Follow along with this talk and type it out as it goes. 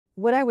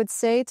what I would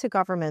say to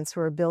governments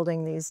who are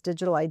building these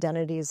digital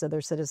identities of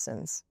their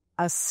citizens,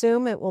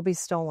 assume it will be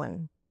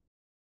stolen.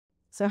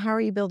 So how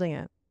are you building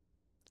it?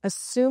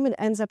 Assume it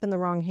ends up in the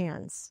wrong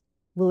hands.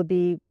 Will it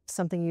be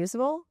something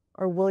usable,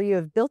 or will you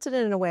have built it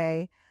in a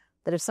way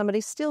that if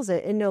somebody steals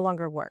it, it no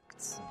longer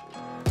works?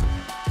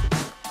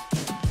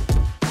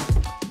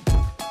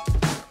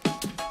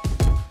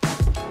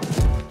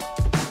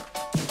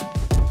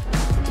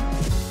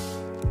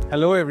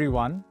 Hello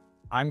everyone,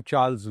 I'm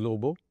Charles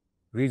Lobo,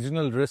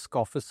 Regional Risk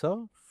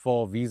Officer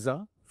for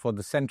Visa for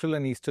the Central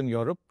and Eastern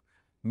Europe,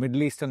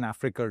 Middle East and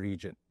Africa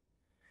region.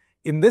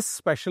 In this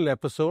special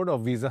episode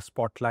of Visa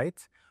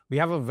Spotlights, we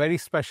have a very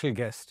special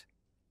guest,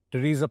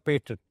 Theresa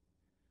Payton,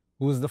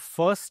 who is the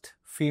first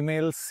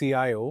female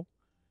CIO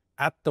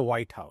at the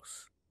White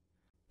House.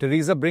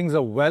 Theresa brings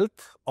a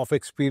wealth of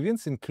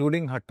experience,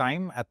 including her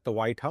time at the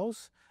White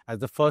House as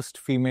the first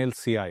female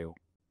CIO.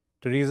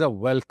 Theresa,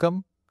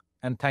 welcome.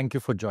 And thank you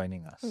for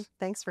joining us.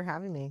 Thanks for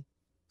having me.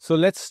 So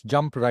let's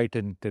jump right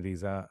in,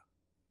 Theresa.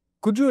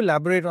 Could you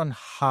elaborate on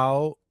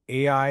how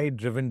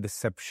AI-driven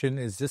deception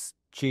is just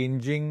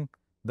changing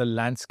the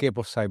landscape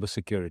of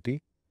cybersecurity?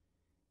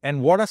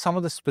 And what are some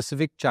of the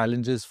specific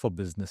challenges for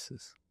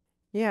businesses?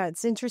 Yeah,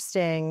 it's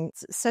interesting.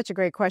 It's such a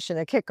great question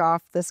to kick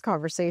off this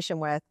conversation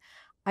with.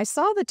 I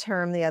saw the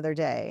term the other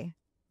day,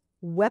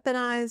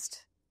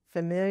 weaponized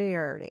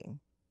familiarity.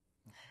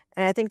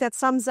 And I think that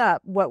sums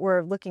up what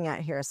we're looking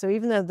at here. So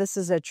even though this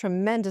is a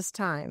tremendous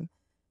time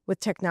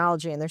with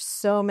technology, and there's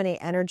so many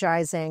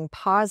energizing,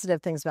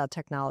 positive things about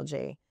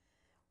technology,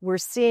 we're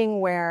seeing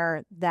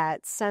where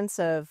that sense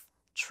of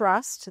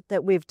trust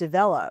that we've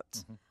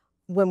developed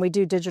when we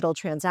do digital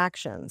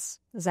transactions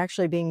is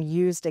actually being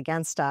used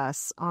against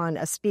us on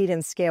a speed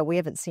and scale we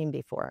haven't seen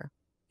before.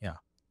 Yeah.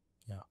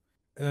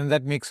 And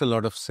that makes a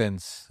lot of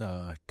sense,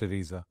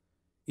 Theresa.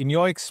 In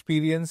your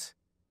experience,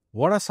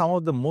 what are some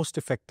of the most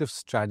effective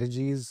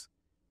strategies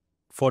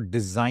for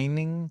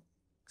designing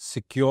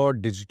secure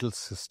digital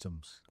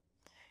systems?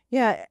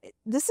 Yeah,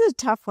 this is a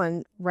tough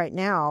one right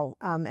now,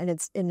 and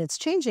it's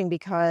changing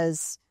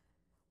because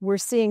we're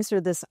seeing sort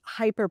of this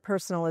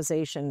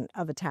hyper-personalization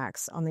of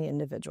attacks on the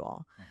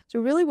individual. So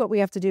really what we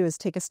have to do is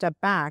take a step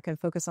back and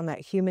focus on that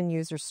human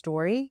user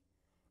story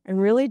and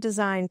really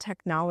design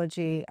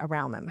technology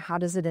around them. How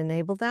does it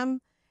enable them?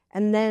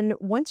 And then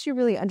once you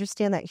really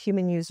understand that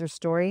human user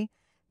story,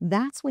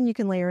 that's when you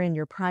can layer in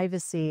your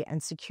privacy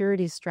and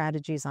security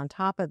strategies on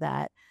top of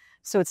that.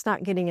 So it's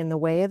not getting in the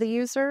way of the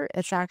user.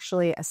 It's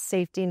actually a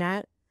safety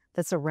net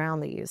that's around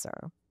the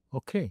user.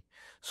 Okay.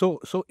 So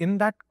in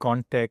that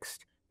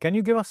context, can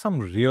you give us some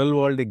real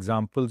world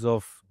examples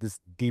of this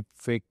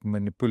deepfake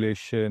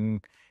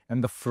manipulation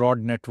and the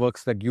fraud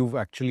networks that you've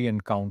actually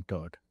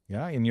encountered,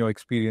 in your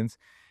experience?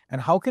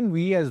 And how can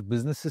we as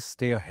businesses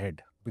stay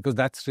ahead? Because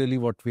that's really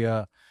what we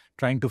are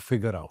trying to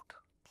figure out.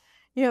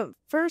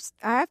 First,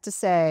 I have to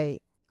say,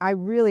 I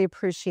really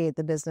appreciate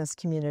the business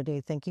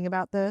community thinking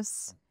about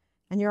this,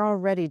 and you're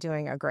already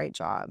doing a great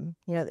job.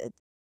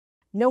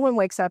 No one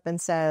wakes up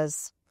and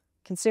says,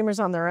 consumers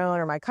on their own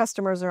or my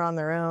customers are on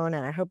their own,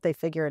 and I hope they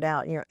figure it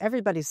out.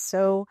 Everybody's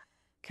so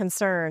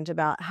concerned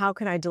about how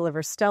can I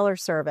deliver stellar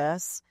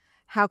service?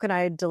 How can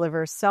I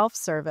deliver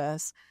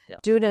self-service?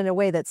 Do it in a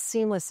way that's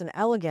seamless and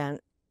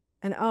elegant.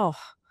 And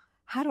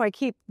how do I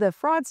keep the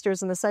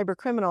fraudsters and the cyber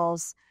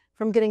criminals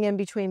from getting in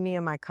between me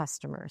and my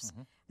customers?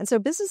 And so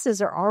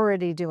businesses are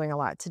already doing a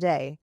lot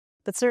today,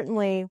 but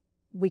certainly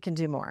we can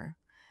do more.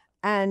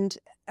 And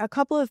a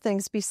couple of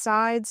things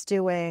besides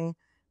doing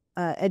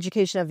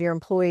education of your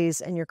employees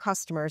and your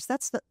customers,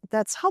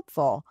 that's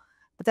helpful,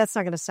 but that's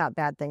not going to stop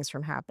bad things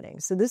from happening.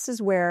 So this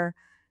is where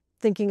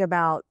thinking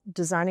about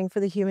designing for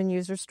the human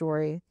user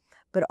story,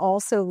 but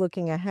also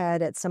looking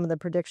ahead at some of the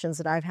predictions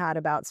that I've had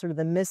about sort of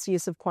the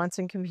misuse of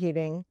quantum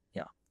computing,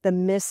 the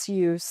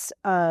misuse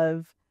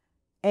of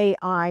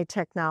AI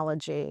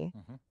technology,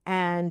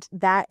 and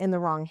that in the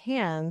wrong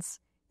hands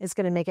is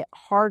going to make it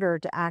harder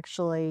to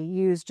actually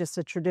use just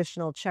a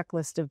traditional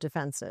checklist of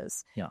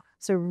defenses.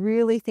 So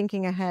really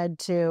thinking ahead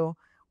to,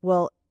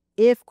 well,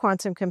 if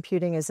quantum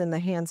computing is in the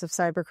hands of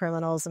cyber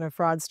criminals and of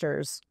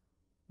fraudsters,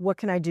 what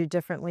can I do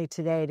differently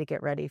today to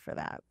get ready for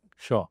that?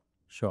 Sure.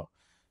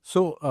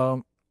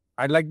 So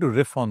I'd like to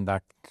riff on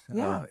that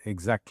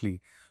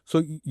exactly.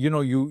 So,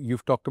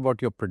 you've talked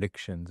about your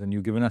predictions and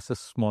you've given us a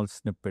small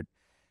snippet.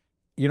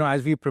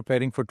 As we're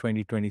preparing for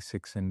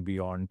 2026 and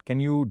beyond, can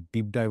you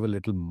deep dive a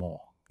little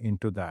more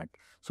into that?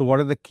 So what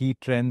are the key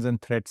trends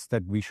and threats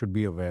that we should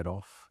be aware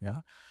of?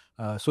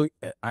 So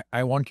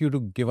I want you to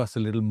give us a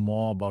little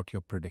more about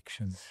your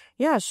predictions.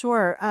 Yeah,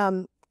 sure.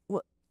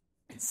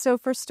 So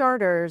for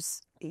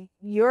starters,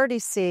 you already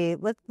see,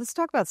 let's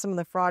talk about some of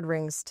the fraud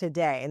rings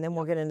today, and then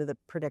we'll get into the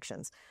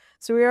predictions.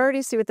 So we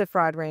already see with the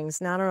fraud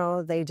rings, not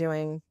only are they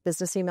doing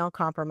business email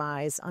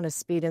compromise on a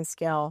speed and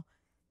scale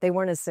they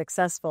weren't as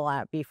successful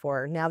at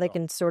before. Now they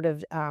can sort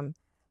of,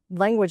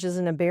 language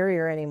isn't a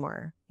barrier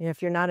anymore.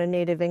 If you're not a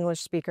native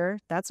English speaker,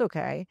 that's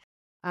okay.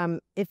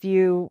 If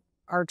you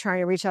are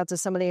trying to reach out to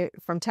somebody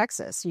from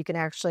Texas, you can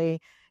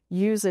actually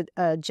use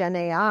a Gen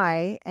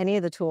AI, any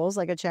of the tools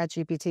like a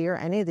ChatGPT or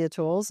any of the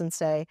tools, and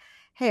say,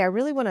 hey, I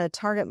really want to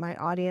target my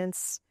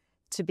audience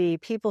to be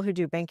people who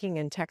do banking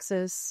in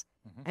Texas,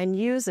 and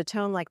use a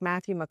tone like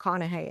Matthew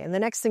McConaughey. And the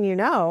next thing you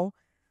know,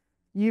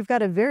 you've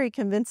got a very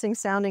convincing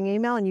sounding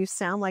email and you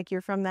sound like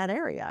you're from that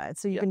area. And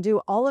so you can do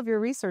all of your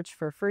research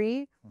for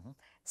free,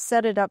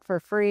 set it up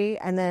for free,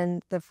 and then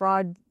the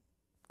fraud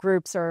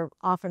groups are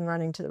off and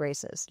running to the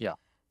races. Yeah.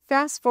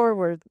 Fast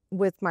forward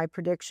with my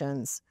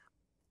predictions.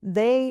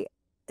 There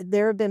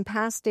have been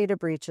past data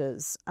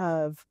breaches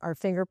of our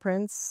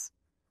fingerprints,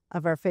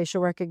 of our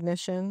facial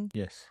recognition,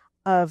 Yes.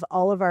 of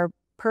all of our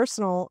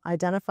personal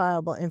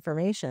identifiable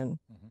information,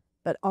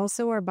 but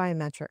also our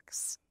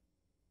biometrics.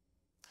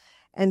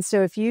 And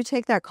so if you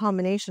take that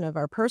combination of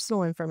our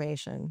personal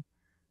information,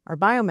 our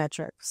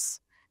biometrics,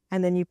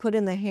 and then you put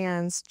in the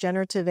hands,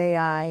 generative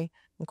AI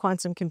and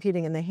quantum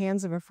computing in the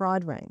hands of a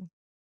fraud ring,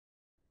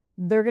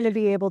 they're going to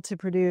be able to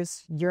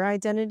produce your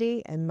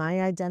identity and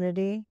my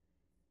identity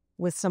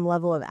with some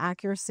level of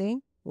accuracy,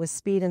 with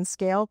speed and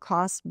scale.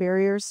 Cost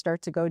barriers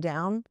start to go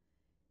down,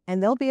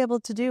 and they'll be able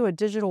to do a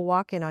digital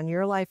walk-in on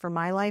your life or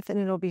my life, and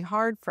it'll be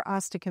hard for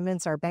us to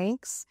convince our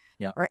banks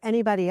or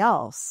anybody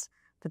else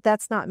that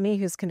that's not me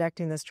who's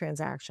conducting this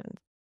transaction.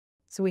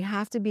 So we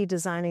have to be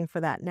designing for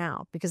that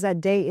now, because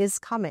that day is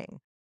coming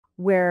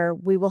where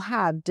we will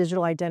have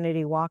digital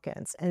identity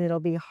walk-ins, and it'll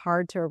be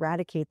hard to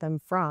eradicate them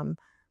from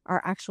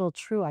our actual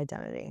true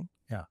identity.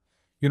 Yeah.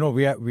 You know,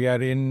 we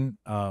are in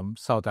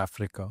South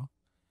Africa.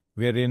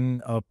 We are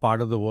in a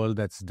part of the world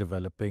that's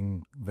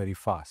developing very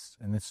fast.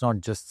 And it's not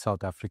just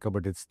South Africa,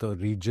 but it's the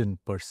region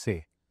per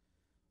se,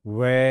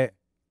 where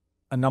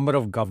a number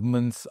of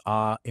governments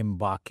are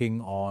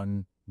embarking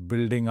on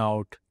building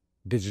out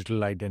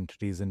digital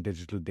identities and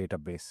digital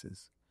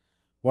databases.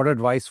 What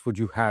advice would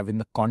you have in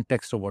the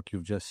context of what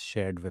you've just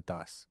shared with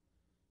us?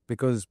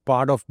 Because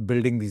part of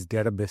building these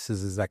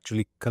databases is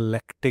actually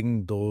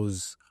collecting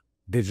those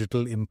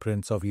digital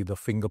imprints of either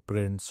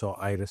fingerprints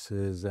or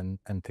irises and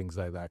things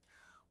like that.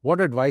 What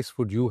advice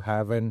would you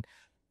have? And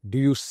do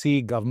you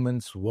see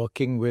governments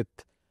working with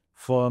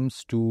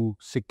firms to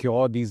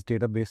secure these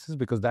databases?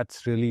 Because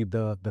that's really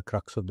the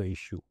crux of the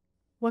issue.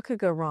 What could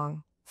go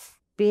wrong?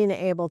 Being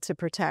able to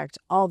protect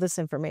all this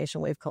information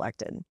we've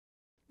collected.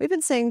 We've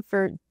been saying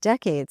for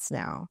decades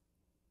now,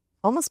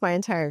 almost my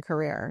entire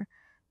career,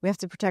 we have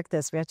to protect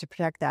this, we have to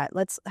protect that.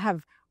 Let's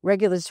have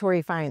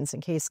regulatory fines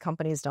in case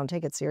companies don't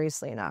take it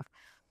seriously enough.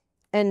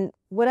 And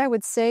what I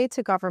would say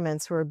to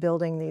governments who are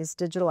building these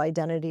digital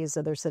identities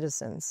of their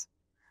citizens,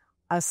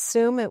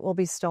 assume it will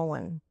be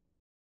stolen.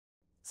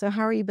 So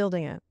how are you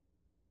building it?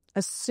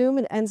 Assume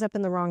it ends up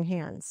in the wrong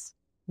hands.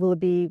 Will it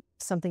be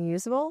something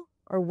usable,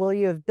 or will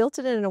you have built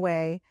it in a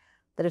way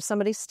that if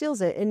somebody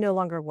steals it, it no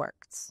longer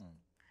works?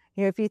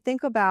 You know, if you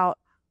think about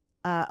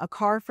a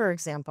car, for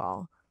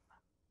example,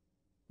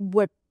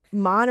 what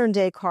modern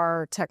day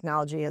car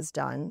technology has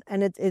done,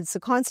 and it's a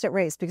constant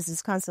race because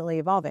it's constantly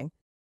evolving.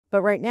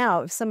 But right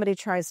now, if somebody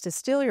tries to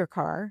steal your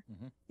car,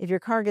 if your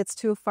car gets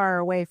too far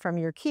away from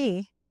your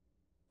key,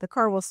 the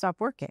car will stop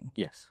working.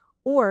 Yes.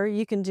 Or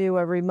you can do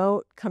a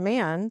remote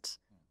command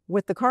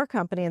with the car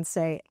company and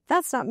say,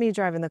 that's not me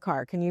driving the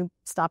car. Can you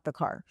stop the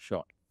car?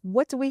 Sure.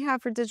 What do we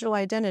have for digital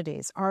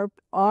identities?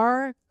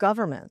 Are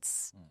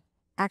governments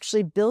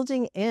actually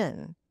building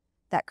in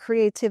that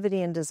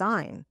creativity and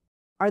design?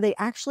 Are they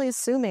actually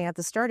assuming at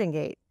the starting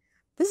gate,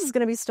 this is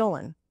going to be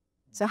stolen?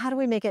 So how do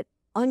we make it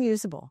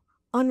unusable,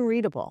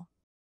 unreadable?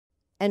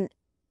 And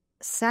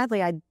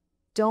sadly, I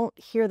don't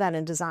hear that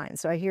in design.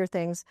 So I hear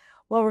things,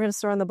 well, we're going to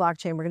store on the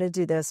blockchain, we're going to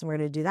do this, and we're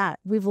going to do that.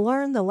 We've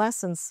learned the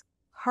lessons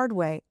hard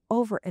way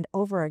over and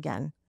over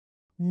again.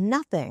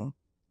 Nothing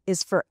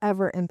is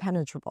forever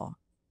impenetrable.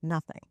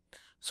 Nothing.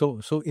 So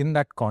in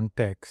that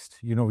context,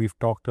 you know, we've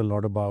talked a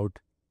lot about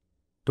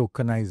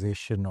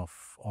tokenization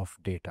of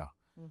data.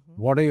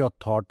 What are your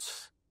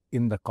thoughts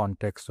in the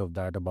context of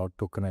that about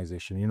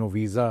tokenization? You know,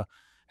 Visa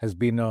has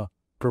been a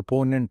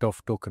proponent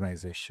of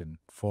tokenization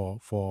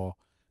for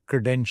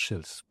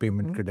credentials,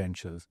 payment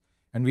credentials.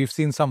 And we've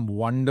seen some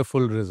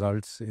wonderful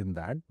results in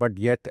that. But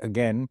yet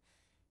again,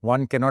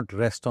 one cannot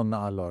rest on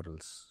our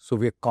laurels. So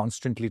we're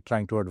constantly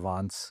trying to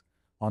advance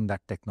on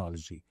that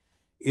technology.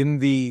 In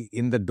the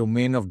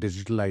domain of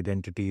digital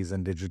identities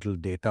and digital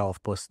data,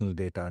 of personal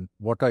data,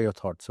 what are your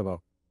thoughts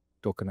about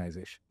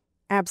tokenization?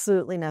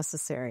 Absolutely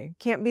necessary.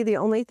 Can't be the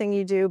only thing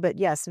you do, but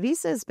yes,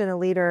 Visa has been a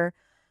leader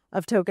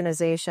of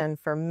tokenization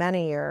for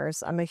many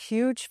years. I'm a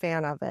huge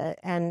fan of it.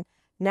 And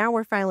now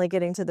we're finally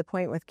getting to the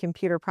point with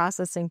computer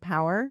processing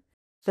power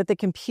that the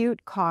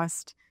compute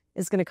cost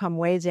is going to come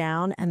way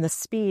down, and the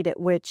speed at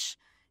which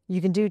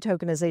you can do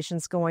tokenization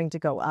is going to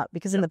go up.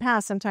 Because in the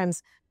past,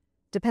 sometimes,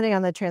 depending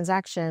on the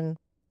transaction,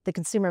 the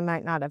consumer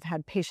might not have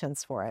had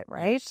patience for it,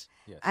 right?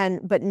 Yes.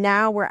 But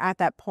now we're at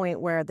that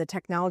point where the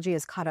technology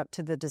is caught up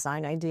to the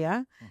design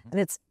idea, and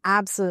it's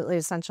absolutely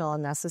essential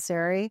and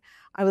necessary.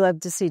 I would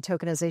love to see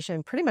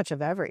tokenization pretty much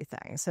of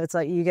everything. So it's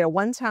like you get a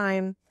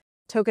one-time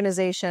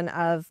tokenization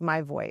of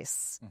my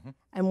voice.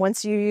 And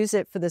once you use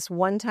it for this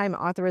one-time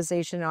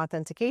authorization and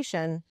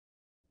authentication,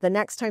 the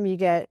next time you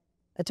get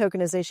a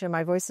tokenization of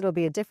my voice, it'll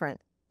be a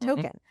different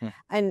token.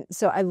 And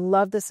so I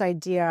love this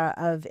idea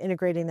of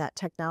integrating that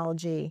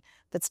technology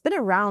that's been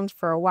around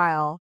for a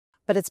while,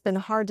 but it's been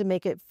hard to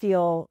make it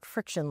feel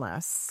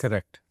frictionless.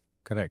 Correct.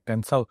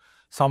 And so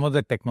some of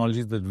the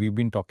technologies that we've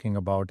been talking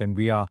about and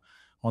we are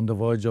on the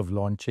verge of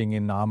launching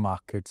in our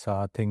markets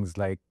are things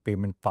like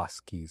payment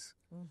passkeys,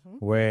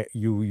 where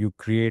you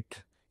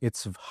create,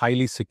 it's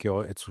highly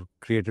secure, it's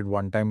created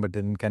one time, but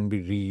then can be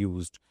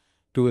reused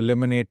to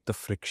eliminate the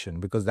friction,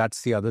 because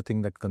that's the other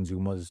thing that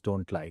consumers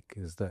don't like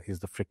is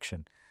the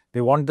friction.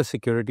 They want the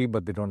security,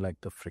 but they don't like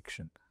the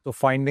friction. So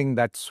finding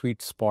that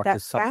sweet spot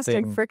is something fast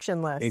and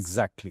frictionless.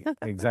 Exactly.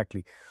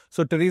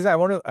 So Theresa, I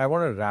want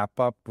to wrap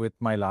up with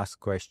my last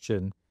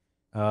question,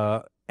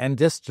 and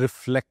just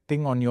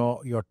reflecting on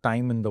your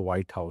time in the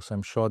White House.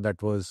 I'm sure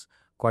that was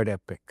quite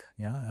epic.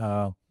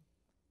 Yeah.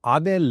 Are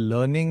there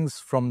learnings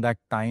from that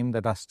time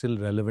that are still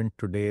relevant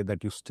today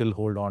that you still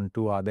hold on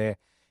to? Are there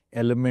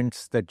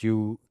elements that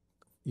you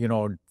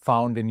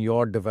found in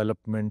your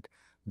development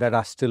that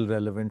are still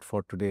relevant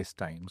for today's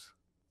times?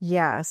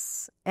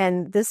 Yes,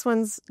 and this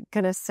one's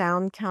going to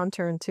sound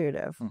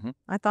counterintuitive.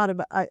 I've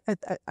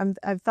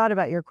thought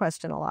about your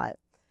question a lot,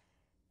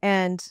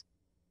 and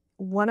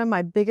one of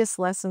my biggest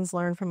lessons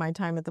learned from my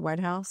time at the White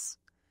House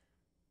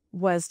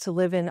was to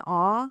live in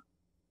awe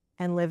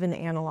and live in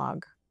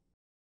analog.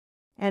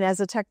 And as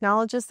a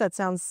technologist, that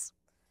sounds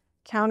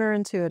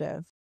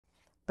counterintuitive,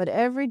 but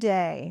every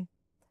day,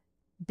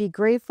 be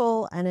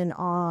grateful and in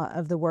awe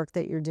of the work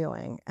that you're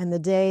doing. And the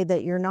day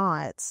that you're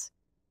not,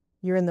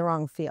 you're in the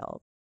wrong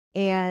field.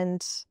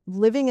 And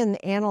living in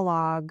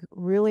analog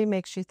really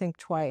makes you think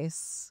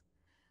twice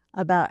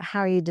about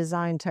how you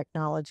design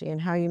technology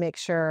and how you make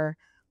sure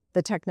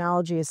the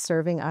technology is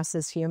serving us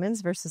as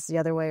humans versus the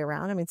other way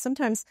around. I mean,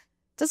 sometimes,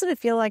 doesn't it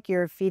feel like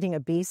you're feeding a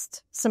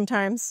beast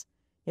sometimes?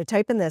 You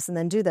type in this and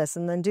then do this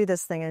and then do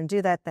this thing and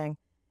do that thing.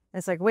 And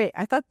it's like, wait,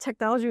 I thought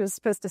technology was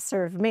supposed to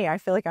serve me. I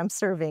feel like I'm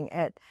serving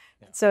it.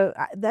 Yeah. So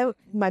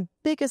my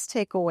biggest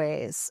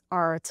takeaways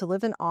are to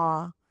live in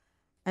awe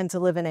and to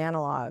live in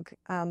analog.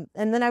 And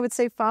then I would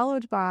say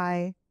followed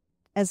by,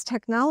 as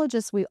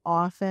technologists, we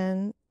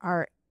often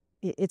are,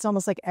 it's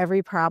almost like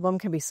every problem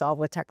can be solved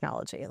with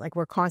technology. Like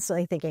we're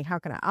constantly thinking, how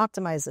can I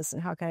optimize this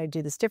and how can I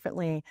do this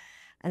differently?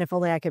 And if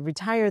only I could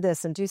retire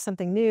this and do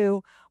something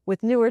new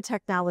with newer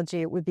technology,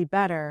 it would be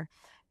better.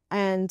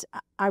 And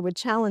I would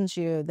challenge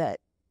you that,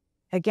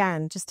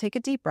 again, just take a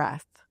deep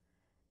breath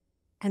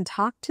and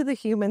talk to the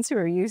humans who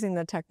are using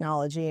the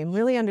technology and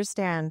really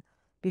understand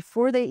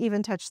before they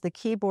even touch the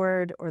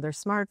keyboard or their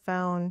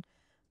smartphone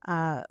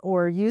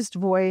or used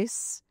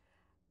voice,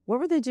 what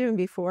were they doing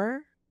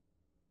before?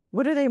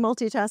 What are they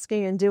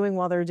multitasking and doing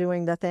while they're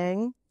doing the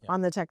thing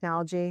on the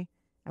technology?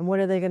 And what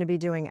are they going to be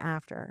doing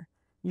after?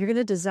 You're going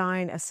to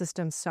design a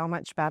system so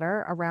much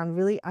better around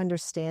really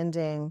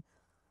understanding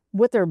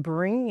what they're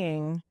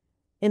bringing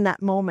in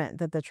that moment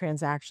that the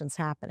transaction's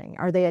happening.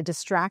 Are they a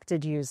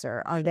distracted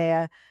user? Are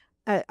they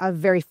a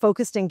very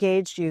focused,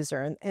 engaged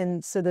user?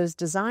 And so those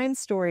design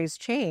stories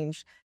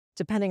change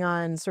depending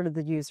on sort of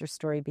the user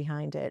story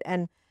behind it.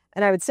 And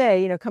I would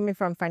say, coming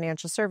from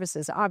financial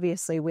services,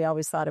 obviously we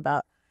always thought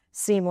about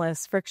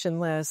seamless,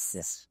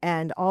 frictionless,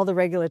 and all the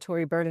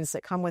regulatory burdens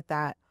that come with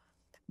that.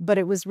 But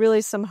it was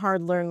really some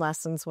hard-learned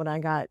lessons when I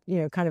got,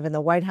 kind of in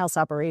the White House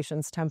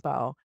operations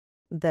tempo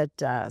that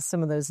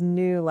some of those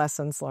new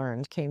lessons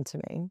learned came to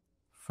me.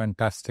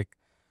 Fantastic.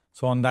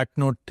 So on that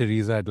note,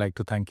 Theresa, I'd like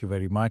to thank you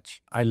very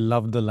much. I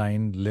love the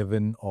line, live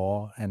in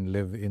awe and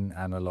live in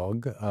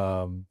analog.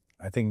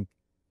 I think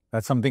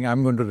that's something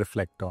I'm going to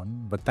reflect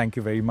on. But thank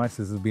you very much.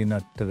 This has been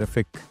a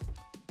terrific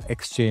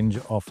exchange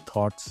of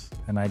thoughts,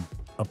 and I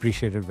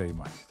appreciate it very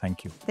much.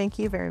 Thank you. Thank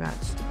you very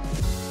much.